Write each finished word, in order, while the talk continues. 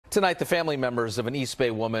Tonight, the family members of an East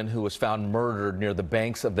Bay woman who was found murdered near the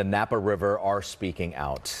banks of the Napa River are speaking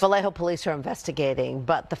out. Vallejo police are investigating,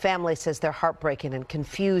 but the family says they're heartbroken and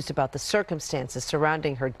confused about the circumstances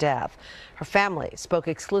surrounding her death. Her family spoke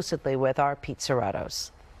exclusively with our Pete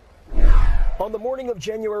Suratos. On the morning of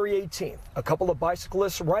January 18th, a couple of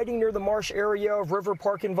bicyclists riding near the marsh area of River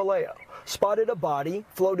Park in Vallejo spotted a body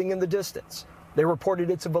floating in the distance. They reported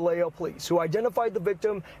it to Vallejo police, who identified the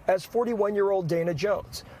victim as 41-year-old Dana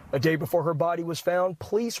Jones. A day before her body was found,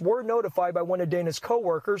 police were notified by one of Dana's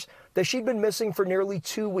co-workers that she'd been missing for nearly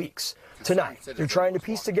 2 weeks. Tonight, they're trying to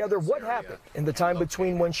piece together what happened in the time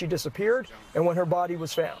between when she disappeared and when her body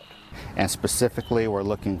was found. And specifically, we're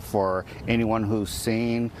looking for anyone who's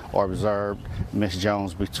seen or observed Miss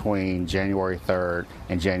Jones between January 3rd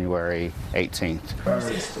and January 18th.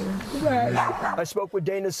 I spoke with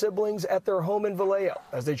Dana's siblings at their home in Vallejo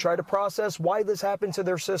as they try to process why this happened to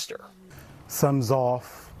their sister. Something's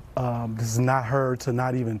off. This is not her to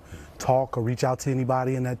not even talk or reach out to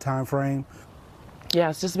anybody in that time frame. Yeah,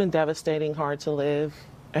 it's just been devastating, hard to live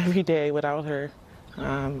every day without her.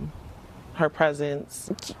 Her presence.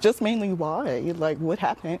 Just mainly why, like what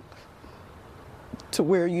happened to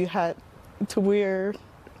where you had, to where,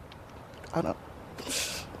 I don't,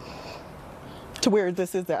 to where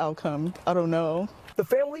this is the outcome, I don't know. The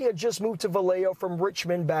family had just moved to Vallejo from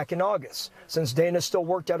Richmond back in August. Since Dana still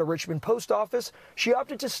worked at a Richmond post office, she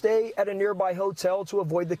opted to stay at a nearby hotel to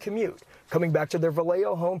avoid the commute, coming back to their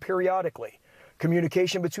Vallejo home periodically.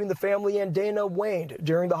 Communication between the family and Dana waned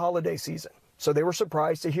during the holiday season, so they were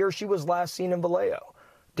surprised to hear she was last seen in Vallejo.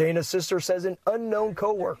 Dana's sister says an unknown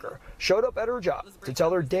co-worker showed up at her job to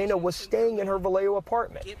tell her Dana was staying in her Vallejo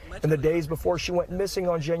apartment in the days before she went missing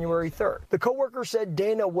on January 3rd. The co-worker said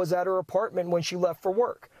Dana was at her apartment when she left for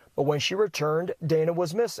work, but when she returned, Dana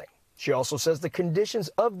was missing. She also says the conditions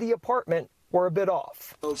of the apartment were a bit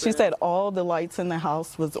off. She said all the lights in the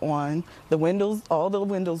house was on, the windows, all the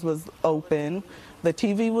windows was open, the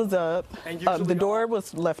TV was up, the door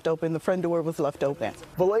was left open, the front door was left open.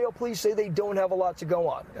 Vallejo police say they don't have a lot to go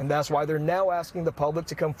on, and that's why they're now asking the public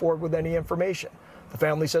to come forward with any information. The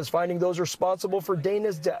family says finding those responsible for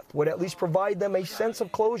Dana's death would at least provide them a sense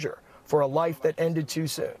of closure for a life that ended too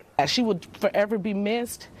soon. She would forever be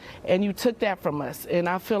missed, and you took that from us, and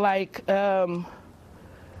I feel like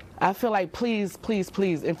please, please,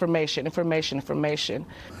 please, information, information, information.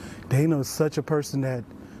 Dana is such a person that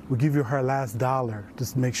will give you her last dollar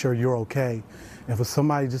just to make sure you're okay. And for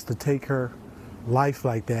somebody just to take her life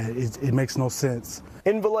like that, it makes no sense.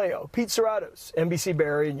 In Vallejo, Pete Suratos, NBC Bay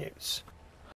Area News.